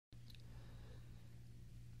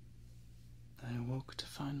awoke to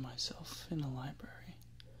find myself in a library,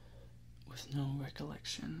 with no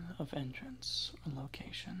recollection of entrance or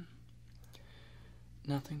location.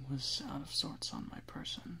 Nothing was out of sorts on my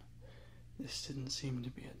person. This didn't seem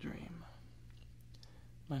to be a dream.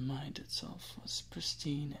 My mind itself was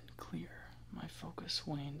pristine and clear. My focus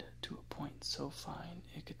waned to a point so fine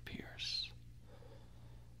it could pierce.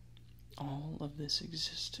 All of this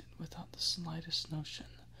existed without the slightest notion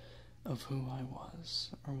of who I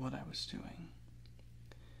was or what I was doing.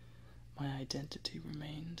 My identity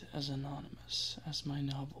remained as anonymous as my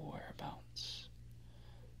novel whereabouts.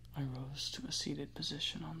 I rose to a seated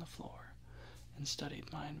position on the floor and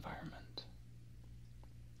studied my environment.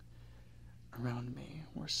 Around me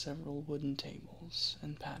were several wooden tables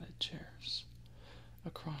and padded chairs.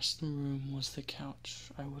 Across the room was the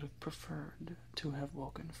couch I would have preferred to have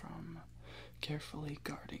woken from, carefully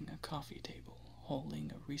guarding a coffee table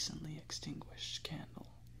holding a recently extinguished candle.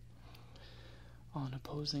 On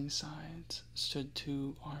opposing sides stood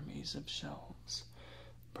two armies of shelves,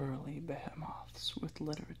 burly behemoths with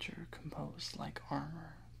literature composed like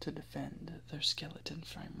armor to defend their skeleton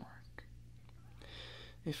framework.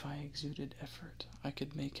 If I exuded effort, I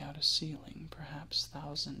could make out a ceiling perhaps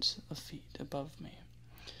thousands of feet above me,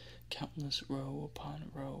 countless row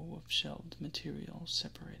upon row of shelved material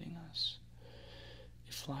separating us.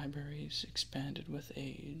 If libraries expanded with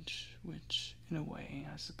age, which, in a way,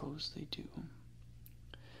 I suppose they do,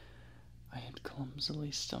 I had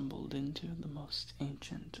clumsily stumbled into the most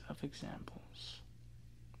ancient of examples.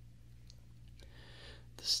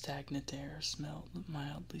 The stagnant air smelled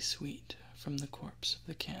mildly sweet from the corpse of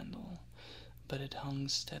the candle, but it hung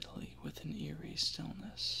steadily with an eerie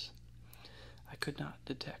stillness. I could not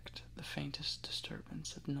detect the faintest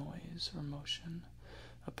disturbance of noise or motion,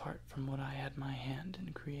 apart from what I had my hand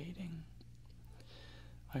in creating.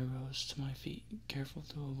 I rose to my feet, careful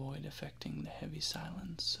to avoid affecting the heavy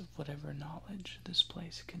silence of whatever knowledge this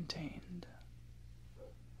place contained.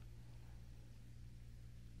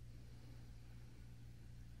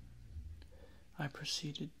 I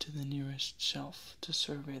proceeded to the nearest shelf to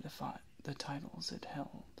survey the titles it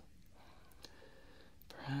held.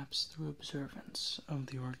 Perhaps through observance of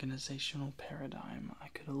the organizational paradigm I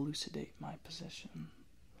could elucidate my position.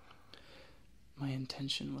 My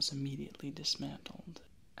intention was immediately dismantled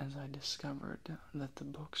as I discovered that the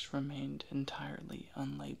books remained entirely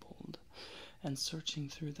unlabeled, and searching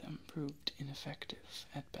through them proved ineffective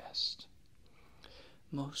at best.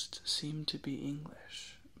 Most seemed to be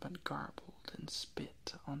English, but garbled and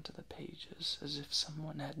spit onto the pages as if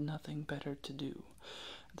someone had nothing better to do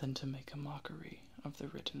than to make a mockery of the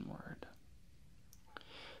written word.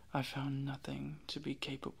 I found nothing to be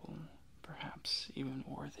capable, perhaps even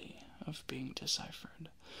worthy, of being deciphered,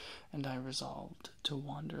 and I resolved to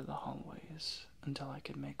wander the hallways until I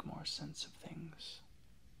could make more sense of things.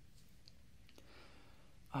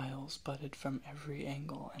 Aisles butted from every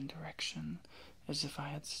angle and direction, as if I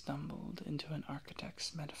had stumbled into an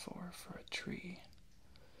architect's metaphor for a tree.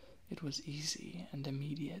 It was easy and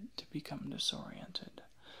immediate to become disoriented,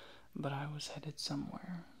 but I was headed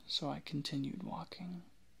somewhere, so I continued walking.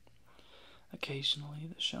 Occasionally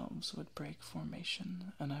the shelves would break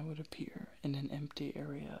formation, and I would appear in an empty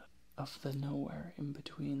area of the nowhere in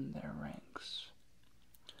between their ranks.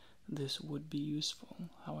 This would be useful,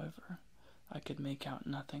 however. I could make out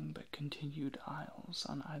nothing but continued aisles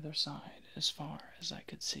on either side as far as I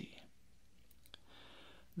could see.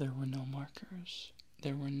 There were no markers.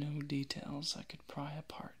 There were no details I could pry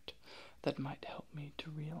apart that might help me to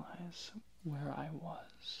realize where I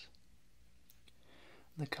was.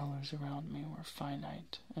 The colors around me were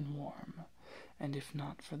finite and warm, and if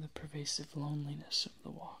not for the pervasive loneliness of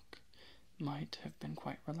the walk, might have been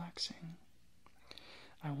quite relaxing.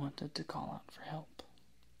 I wanted to call out for help.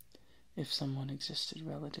 If someone existed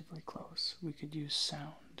relatively close, we could use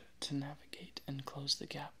sound to navigate and close the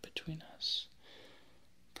gap between us.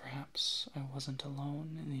 Perhaps I wasn't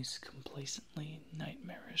alone in these complacently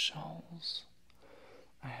nightmarish halls.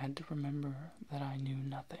 I had to remember that I knew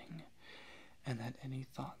nothing, and that any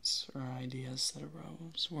thoughts or ideas that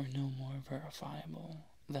arose were no more verifiable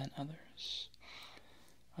than others.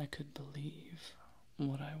 I could believe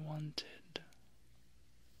what I wanted.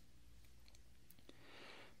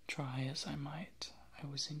 Try as I might, I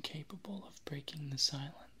was incapable of breaking the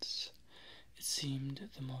silence. It seemed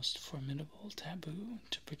the most formidable taboo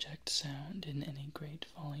to project sound in any great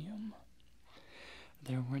volume.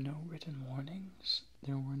 There were no written warnings.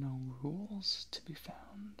 There were no rules to be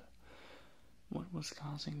found. What was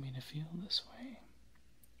causing me to feel this way?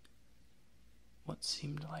 What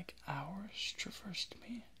seemed like hours traversed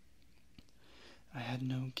me. I had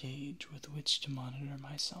no gauge with which to monitor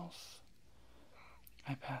myself.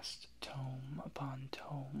 I passed tome upon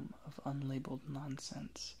tome of unlabeled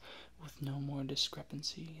nonsense, with no more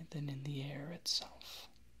discrepancy than in the air itself.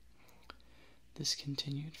 This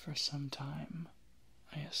continued for some time,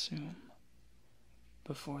 I assume,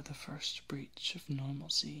 before the first breach of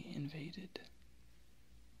normalcy invaded.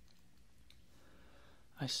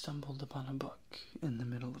 I stumbled upon a book in the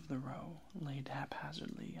middle of the row, laid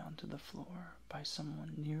haphazardly onto the floor by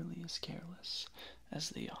someone nearly as careless as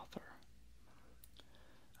the author.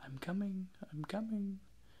 "I'm coming, I'm coming,"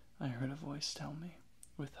 I heard a voice tell me,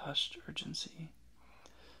 with hushed urgency.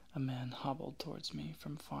 A man hobbled towards me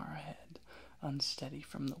from far ahead, unsteady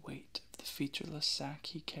from the weight of the featureless sack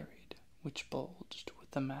he carried, which bulged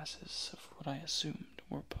with the masses of what I assumed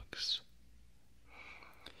were books.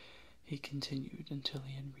 He continued until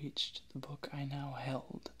he had reached the book I now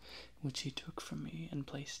held, which he took from me and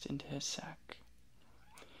placed into his sack.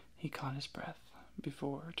 He caught his breath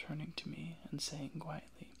before turning to me and saying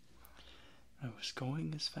quietly, "I was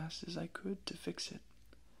going as fast as I could to fix it."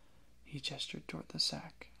 He gestured toward the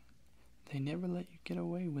sack. "They never let you get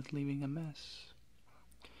away with leaving a mess."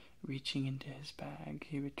 Reaching into his bag,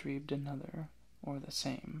 he retrieved another, or the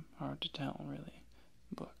same, hard to tell really,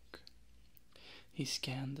 book. He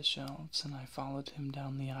scanned the shelves, and I followed him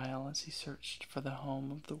down the aisle as he searched for the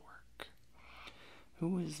home of the work.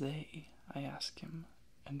 "Who is they?" I asked him,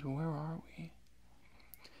 "and where are we?"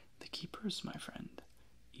 "The keepers, my friend.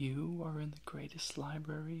 You are in the greatest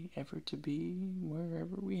library ever to be,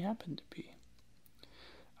 wherever we happen to be.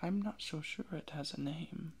 I'm not so sure it has a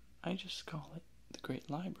name. I just call it the Great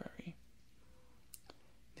Library."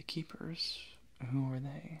 "The keepers, who are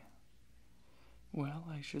they?" "Well,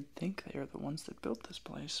 I should think they are the ones that built this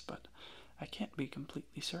place, but I can't be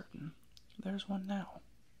completely certain. There's one now."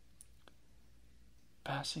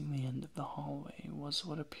 Passing the end of the hallway was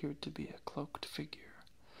what appeared to be a cloaked figure.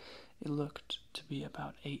 It looked to be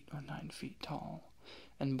about 8 or 9 feet tall,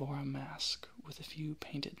 and bore a mask with a few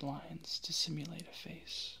painted lines to simulate a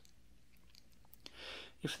face.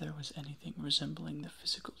 If there was anything resembling the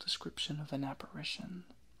physical description of an apparition,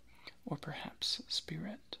 or perhaps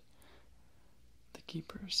spirit, the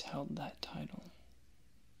keepers held that title.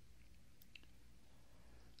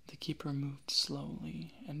 The keeper moved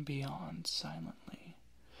slowly and beyond silently.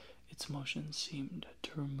 Its motion seemed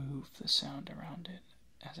to remove the sound around it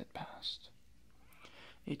as it passed.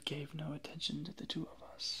 It gave no attention to the two of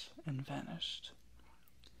us and vanished.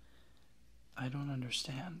 "I don't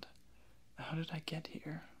understand. How did I get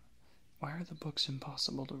here? Why are the books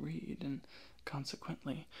impossible to read, and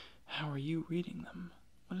consequently, how are you reading them?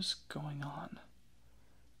 What is going on?"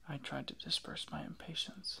 I tried to disperse my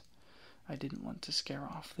impatience. I didn't want to scare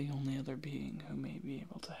off the only other being who may be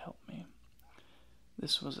able to help me.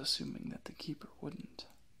 This was assuming that the keeper wouldn't.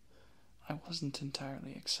 I wasn't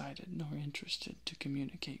entirely excited nor interested to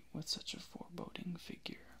communicate with such a foreboding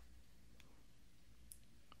figure.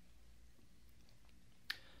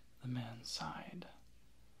 The man sighed.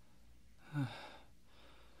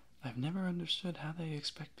 "I've never understood how they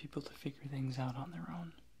expect people to figure things out on their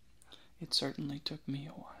own. It certainly took me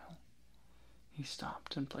a while." He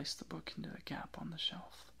stopped and placed the book into a gap on the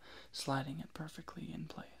shelf, sliding it perfectly in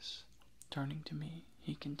place. Turning to me,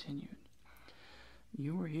 he continued,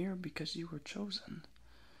 "You were here because you were chosen.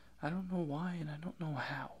 I don't know why and I don't know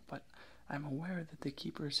how, but I'm aware that the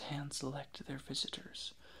keepers hand-select their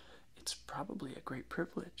visitors. It's probably a great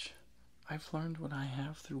privilege. I've learned what I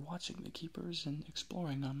have through watching the keepers and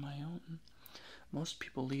exploring on my own. Most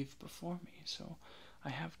people leave before me, so I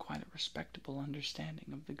have quite a respectable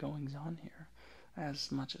understanding of the goings-on here,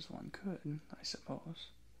 as much as one could, I suppose."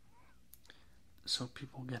 "So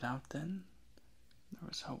people get out then?" There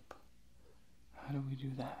was hope. "How do we do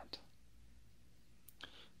that?"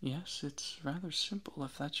 "Yes, it's rather simple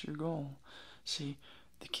if that's your goal. See,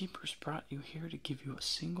 the keepers brought you here to give you a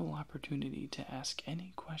single opportunity to ask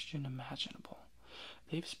any question imaginable.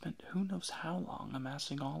 They've spent who knows how long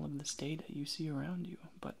amassing all of this data you see around you,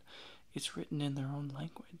 but it's written in their own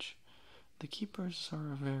language. The keepers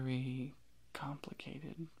are a very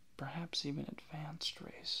complicated, perhaps even advanced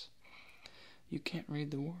race. You can't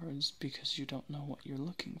read the words because you don't know what you're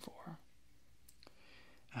looking for."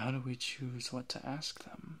 "How do we choose what to ask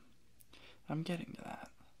them?" "I'm getting to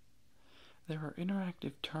that. There are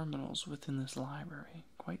interactive terminals within this library,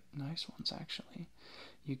 quite nice ones actually.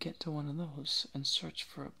 You get to one of those and search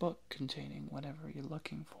for a book containing whatever you're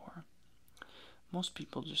looking for. Most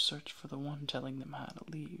people just search for the one telling them how to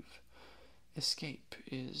leave. Escape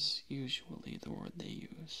is usually the word they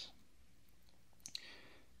use.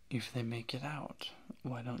 If they make it out,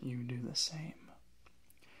 why don't you do the same?"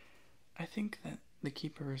 "I think that The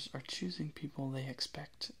keepers are choosing people they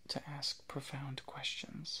expect to ask profound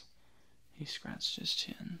questions. He scratched his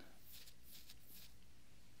chin.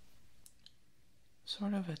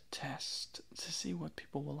 Sort of a test to see what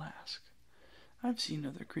people will ask. I've seen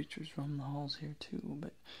other creatures roam the halls here too,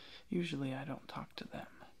 but usually I don't talk to them.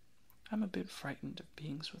 I'm a bit frightened of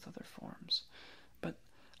beings with other forms. But,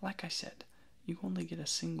 like I said, you only get a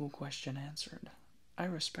single question answered. I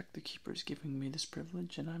respect the keepers giving me this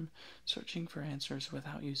privilege, and I'm searching for answers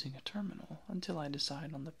without using a terminal until I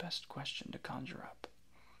decide on the best question to conjure up.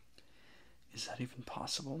 Is that even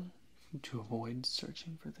possible, to avoid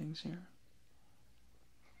searching for things here?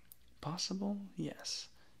 Possible, yes.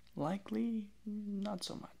 Likely, not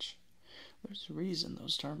so much. There's a reason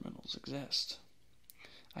those terminals exist.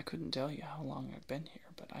 I couldn't tell you how long I've been here,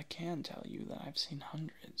 but I can tell you that I've seen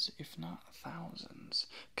hundreds, if not thousands,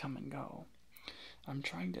 come and go. I'm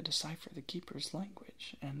trying to decipher the keeper's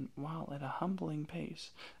language, and while at a humbling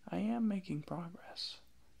pace, I am making progress.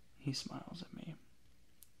 He smiles at me.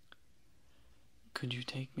 Could you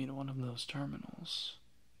take me to one of those terminals?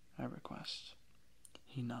 I request.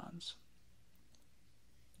 He nods.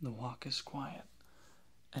 The walk is quiet,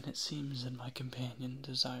 and it seems that my companion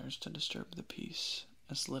desires to disturb the peace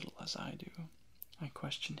as little as I do. I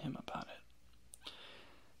question him about it.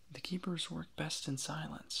 The keepers work best in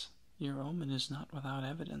silence. Your omen is not without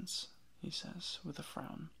evidence, he says with a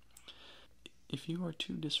frown. If you are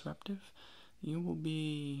too disruptive, you will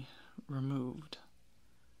be removed.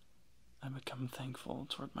 I become thankful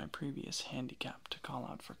toward my previous handicap to call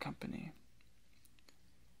out for company.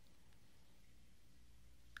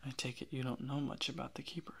 I take it you don't know much about the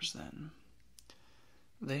keepers, then.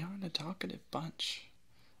 They aren't a talkative bunch.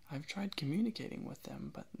 I've tried communicating with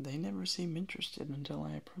them, but they never seem interested until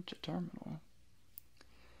I approach a terminal.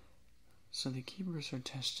 So the keepers are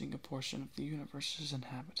testing a portion of the universe's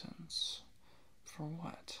inhabitants. For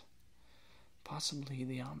what? Possibly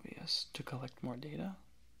the obvious, to collect more data?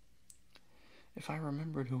 If I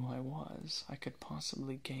remembered who I was, I could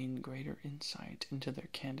possibly gain greater insight into their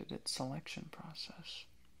candidate selection process.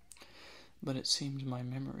 But it seemed my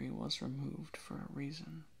memory was removed for a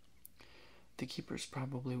reason. The keepers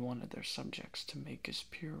probably wanted their subjects to make as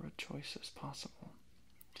pure a choice as possible.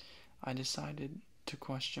 I decided to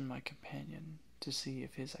question my companion to see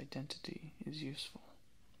if his identity is useful.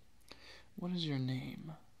 What is your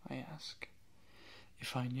name? I ask.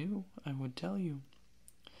 If I knew, I would tell you.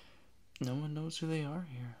 No one knows who they are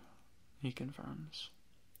here, he confirms.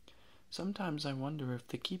 Sometimes I wonder if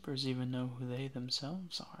the keepers even know who they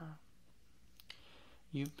themselves are.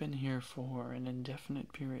 You've been here for an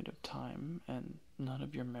indefinite period of time, and none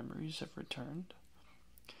of your memories have returned.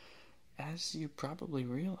 As you probably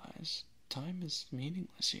realize, time is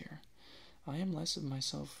meaningless here. I am less of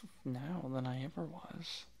myself now than I ever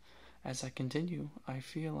was. As I continue, I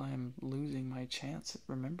feel I am losing my chance at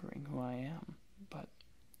remembering who I am, but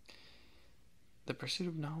the pursuit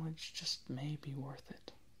of knowledge just may be worth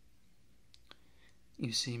it.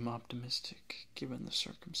 You seem optimistic, given the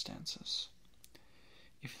circumstances.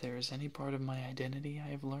 If there is any part of my identity I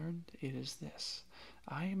have learned, it is this.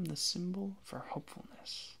 I am the symbol for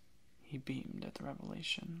hopefulness. He beamed at the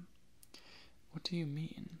revelation. What do you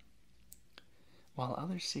mean? While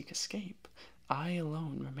others seek escape, I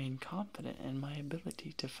alone remain confident in my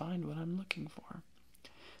ability to find what I'm looking for.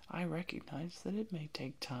 I recognize that it may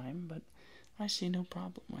take time, but I see no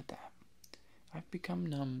problem with that. I've become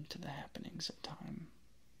numb to the happenings of time.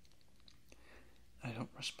 I don't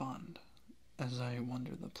respond, as I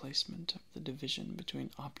wonder the placement of the division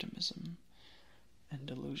between optimism and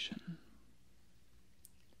delusion.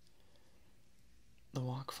 The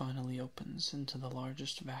walk finally opens into the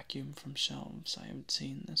largest vacuum from shelves I have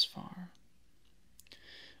seen this far.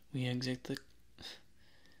 We exit the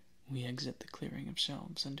clearing of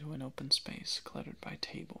shelves into an open space cluttered by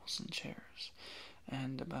tables and chairs,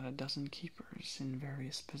 and about a dozen keepers in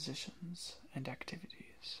various positions and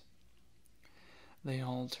activities. They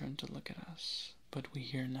all turn to look at us, but we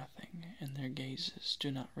hear nothing, and their gazes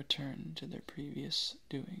do not return to their previous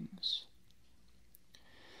doings.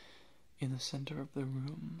 In the center of the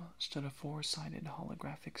room stood a four-sided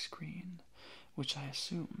holographic screen, which I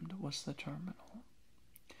assumed was the terminal.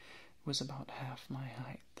 It was about half my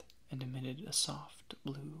height and emitted a soft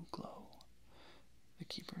blue glow. The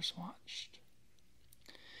keepers watched.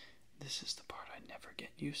 This is the part I never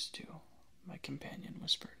get used to, my companion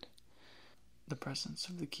whispered. The presence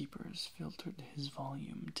of the keepers filtered his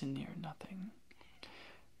volume to near nothing.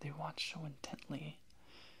 They watched so intently.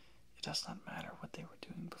 It does not matter what they were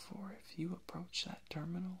doing before. If you approach that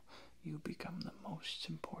terminal, you become the most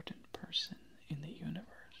important person in the universe.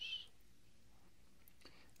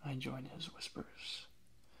 I join his whispers.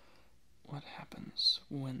 What happens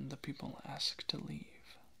when the people ask to leave?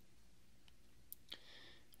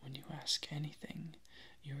 When you ask anything,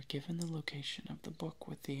 you are given the location of the book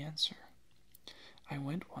with the answer. I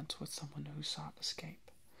went once with someone who sought escape.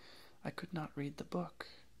 I could not read the book,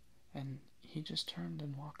 and he just turned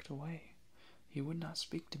and walked away. He would not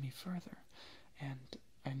speak to me further, and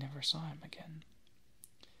I never saw him again.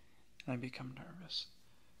 I become nervous.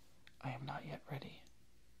 I am not yet ready.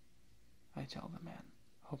 I tell the man,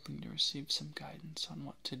 hoping to receive some guidance on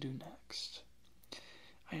what to do next.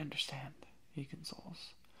 I understand, he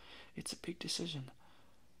consoles. It's a big decision.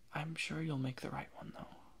 I'm sure you'll make the right one,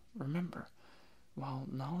 though. Remember, while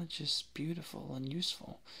knowledge is beautiful and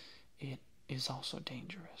useful, it is also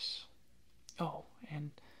dangerous. Oh,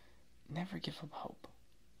 and never give up hope.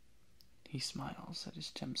 He smiles at his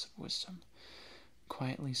gems of wisdom.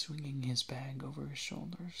 Quietly swinging his bag over his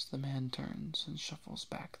shoulders, the man turns and shuffles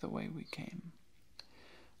back the way we came.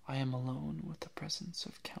 I am alone with the presence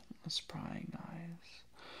of countless prying eyes.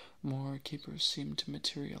 More keepers seem to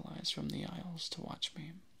materialize from the aisles to watch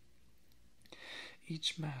me.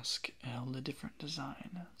 Each mask held a different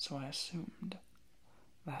design, so I assumed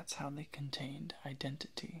that's how they contained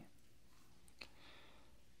identity.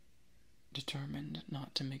 Determined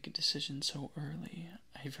not to make a decision so early,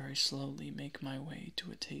 I very slowly make my way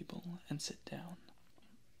to a table and sit down.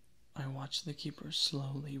 I watch the keepers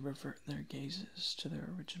slowly revert their gazes to their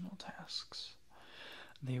original tasks.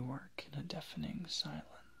 They work in a deafening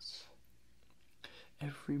silence.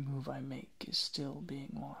 Every move I make is still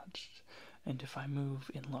being watched, and if I move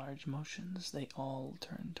in large motions, they all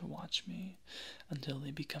turn to watch me until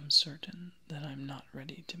they become certain that I'm not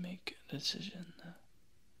ready to make a decision.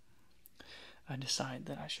 I decide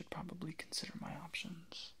that I should probably consider my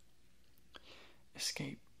options.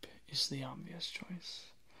 Escape is the obvious choice,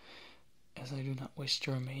 as I do not wish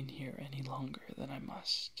to remain here any longer than I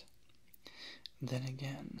must. Then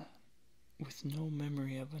again, with no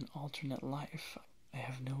memory of an alternate life, I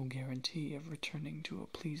have no guarantee of returning to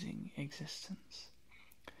a pleasing existence.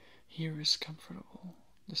 Here is comfortable,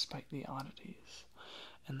 despite the oddities,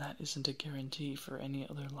 and that isn't a guarantee for any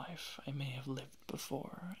other life I may have lived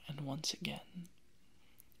before and once again.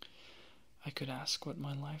 I could ask what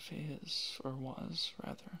my life is, or was,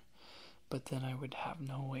 rather, but then I would have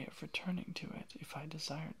no way of returning to it if I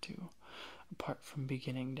desired to, apart from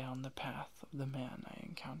beginning down the path of the man I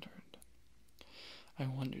encountered. I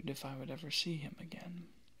wondered if I would ever see him again.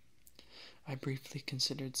 I briefly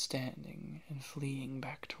considered standing and fleeing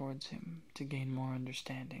back towards him to gain more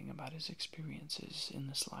understanding about his experiences in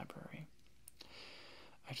this library.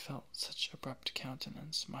 I felt such abrupt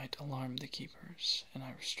countenance might alarm the keepers, and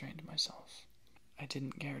I restrained myself. I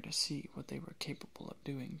didn't care to see what they were capable of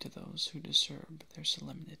doing to those who disturb their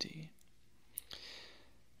solemnity.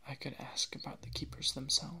 I could ask about the keepers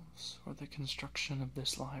themselves, or the construction of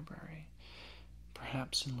this library.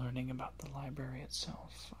 Perhaps in learning about the library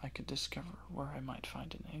itself, I could discover where I might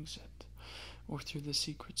find an exit, or through the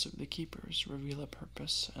secrets of the keepers reveal a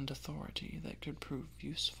purpose and authority that could prove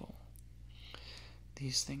useful.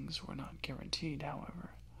 These things were not guaranteed,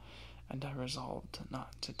 however, and I resolved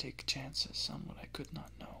not to take chances on what I could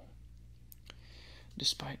not know.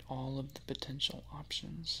 Despite all of the potential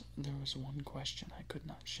options, there was one question I could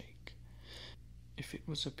not shake. If it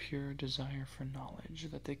was a pure desire for knowledge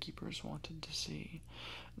that the keepers wanted to see,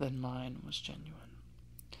 then mine was genuine.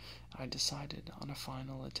 I decided on a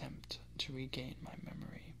final attempt to regain my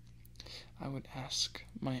memory. I would ask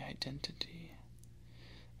my identity.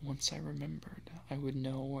 Once I remembered, I would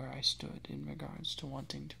know where I stood in regards to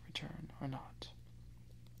wanting to return or not.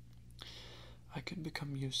 I could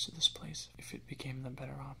become used to this place if it became the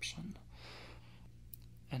better option,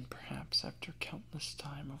 and perhaps after countless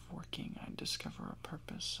time of working I'd discover a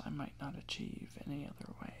purpose I might not achieve any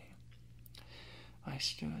other way. I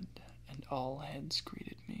stood, and all heads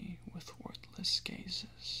greeted me with wordless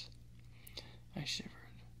gazes. I shivered.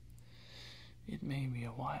 It may be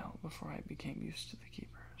a while before I became used to the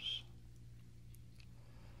keepers.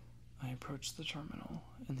 I approached the terminal,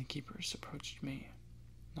 and the keepers approached me.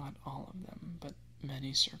 Not all of them, but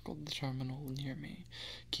many circled the terminal near me,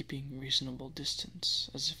 keeping reasonable distance,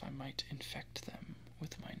 as if I might infect them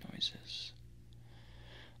with my noises.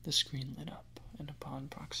 The screen lit up, and upon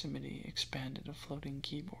proximity expanded a floating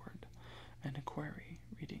keyboard and a query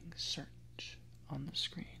reading "search" on the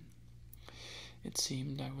screen. It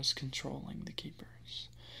seemed I was controlling the keepers.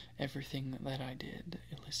 Everything that I did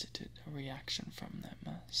elicited a reaction from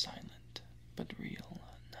them, silent but real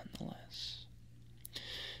nonetheless.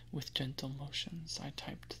 With gentle motions, I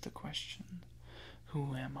typed the question,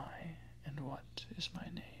 "Who am I, and what is my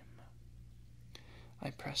name?" I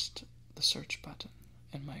pressed the search button,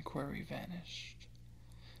 and my query vanished.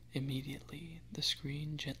 Immediately, the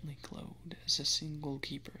screen gently glowed as a single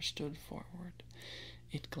keeper stood forward.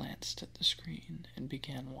 It glanced at the screen and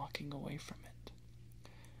began walking away from it.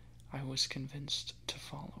 I was convinced to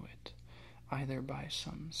follow it, either by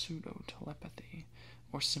some pseudo-telepathy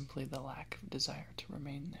or simply the lack of desire to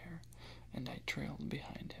remain there, and I trailed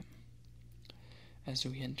behind him. As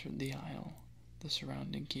we entered the aisle, the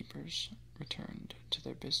surrounding keepers returned to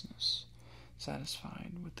their business,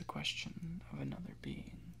 satisfied with the question of another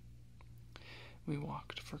being. We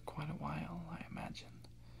walked for quite a while, I imagine.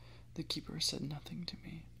 The keeper said nothing to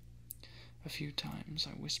me. A few times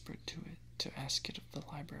I whispered to it to ask it of the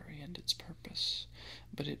library and its purpose,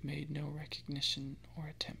 but it made no recognition or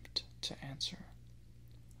attempt to answer.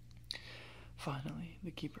 Finally,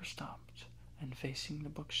 the keeper stopped, and facing the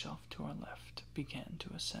bookshelf to our left, began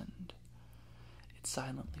to ascend. It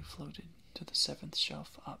silently floated to the 7th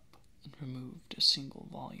shelf up and removed a single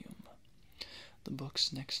volume. The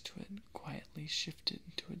books next to it quietly shifted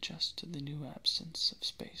to adjust to the new absence of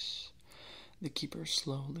space. The keeper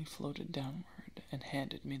slowly floated downward and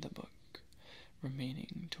handed me the book,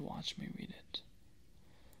 remaining to watch me read it.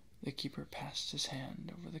 The keeper passed his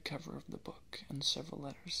hand over the cover of the book, and several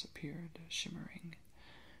letters appeared, shimmering.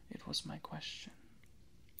 It was my question.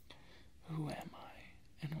 Who am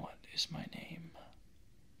I, and what is my name?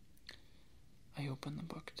 I opened the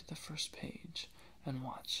book to the first page and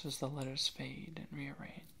watched as the letters fade and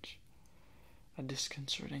rearrange. A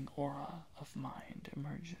disconcerting aura of mind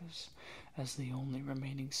emerges as the only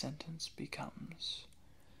remaining sentence becomes,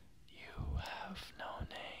 "You have no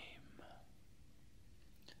name."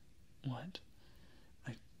 What?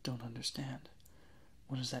 I don't understand.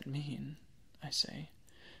 What does that mean? I say,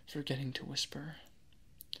 forgetting to whisper.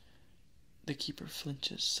 The keeper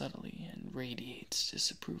flinches subtly and radiates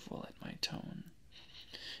disapproval at my tone.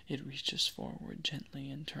 It reaches forward gently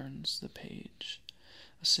and turns the page.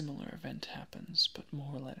 A similar event happens, but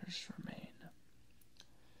more letters remain.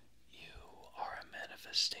 You are a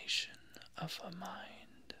manifestation of a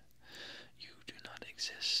mind. You do not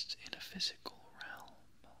exist in a physical realm.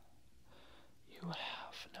 You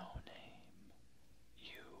have no name.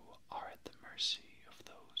 You are at the mercy of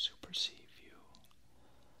those who perceive you.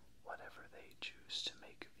 Whatever they choose to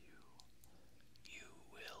make of you, you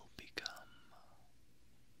will become.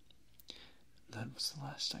 That was the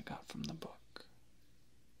last I got from the book.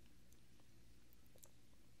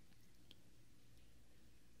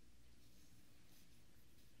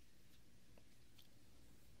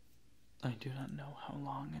 I do not know how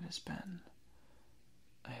long it has been.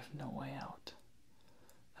 I have no way out.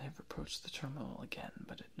 I have approached the terminal again,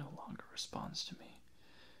 but it no longer responds to me.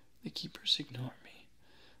 The keepers ignore me.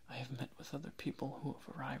 I have met with other people who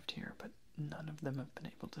have arrived here, but none of them have been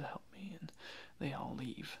able to help me, and they all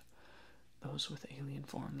leave. Those with alien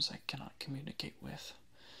forms I cannot communicate with.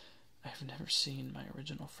 I have never seen my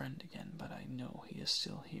original friend again, but I know he is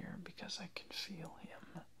still here because I can feel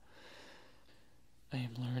him. I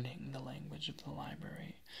am learning the language of the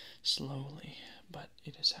library, slowly, but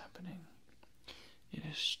it is happening. It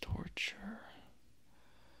is torture.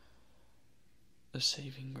 The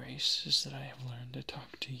saving grace is that I have learned to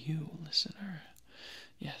talk to you, listener.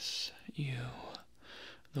 Yes, you,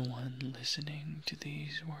 the one listening to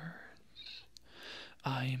these words.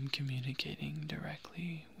 I am communicating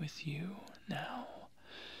directly with you now.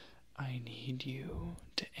 I need you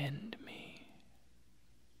to end me.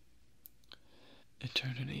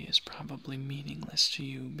 Eternity is probably meaningless to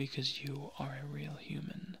you because you are a real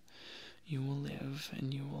human. You will live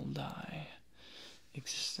and you will die.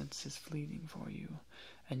 Existence is fleeting for you,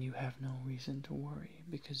 and you have no reason to worry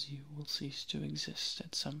because you will cease to exist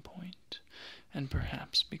at some point and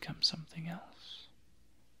perhaps become something else.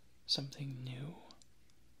 Something new.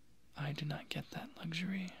 I do not get that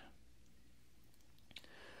luxury.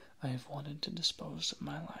 I have wanted to dispose of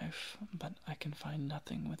my life, but I can find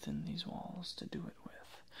nothing within these walls to do it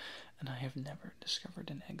with, and I have never discovered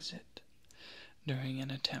an exit. During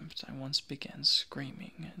an attempt, I once began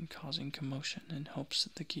screaming and causing commotion in hopes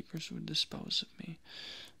that the keepers would dispose of me,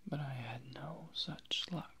 but I had no such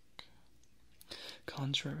luck.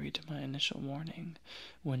 Contrary to my initial warning,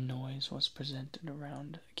 when noise was presented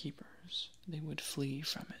around the keepers, they would flee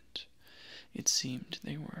from it. It seemed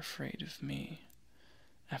they were afraid of me.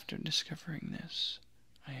 After discovering this,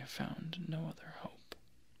 I have found no other hope.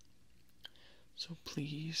 So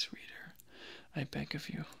please, reader, I beg of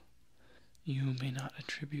you, you may not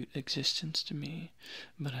attribute existence to me,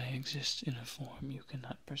 but I exist in a form you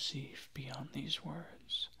cannot perceive beyond these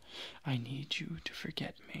words. I need you to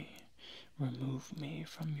forget me, remove me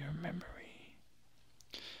from your memory.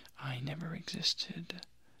 I never existed.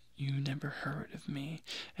 You never heard of me,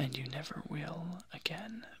 and you never will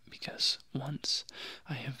again, because once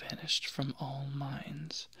I have vanished from all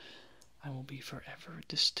minds, I will be forever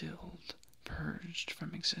distilled, purged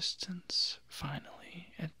from existence,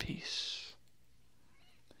 finally at peace.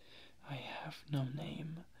 I have no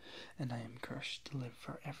name, and I am cursed to live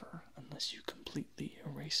forever unless you completely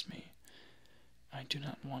erase me. I do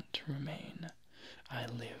not want to remain. I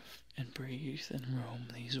live and breathe and roam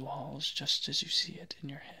these walls just as you see it in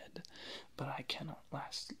your head, but I cannot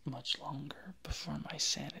last much longer before my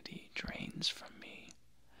sanity drains from me.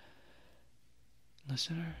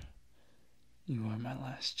 Listener, you are my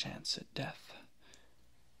last chance at death.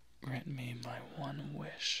 Grant me my one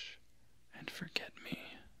wish and forget me.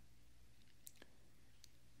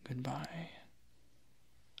 Goodbye.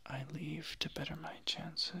 I leave to better my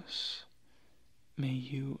chances. May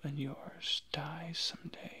you and yours die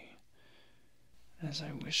someday, as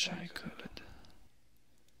I wish I could.